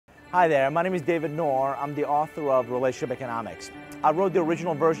Hi there, my name is David Nour. I'm the author of Relationship Economics. I wrote the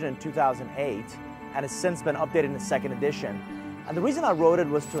original version in 2008 and it's since been updated in the second edition. And the reason I wrote it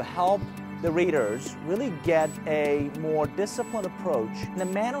was to help the readers really get a more disciplined approach in the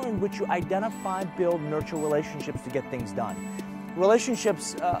manner in which you identify, build, nurture relationships to get things done.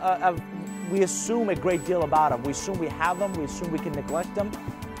 Relationships, we assume a great deal about them. We assume we have them, we assume we can neglect them,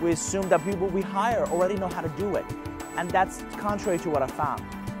 we assume that people we hire already know how to do it. And that's contrary to what I found.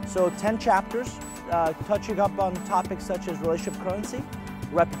 So 10 chapters touching up on topics such as relationship currency,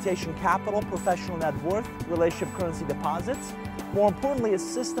 reputation capital, professional net worth, relationship currency deposits. More importantly, a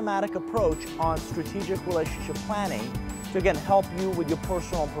systematic approach on strategic relationship planning to again help you with your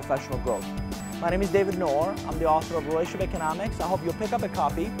personal and professional growth. My name is David Nour. I'm the author of Relationship Economics. I hope you'll pick up a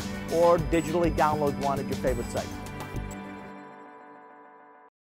copy or digitally download one at your favorite site.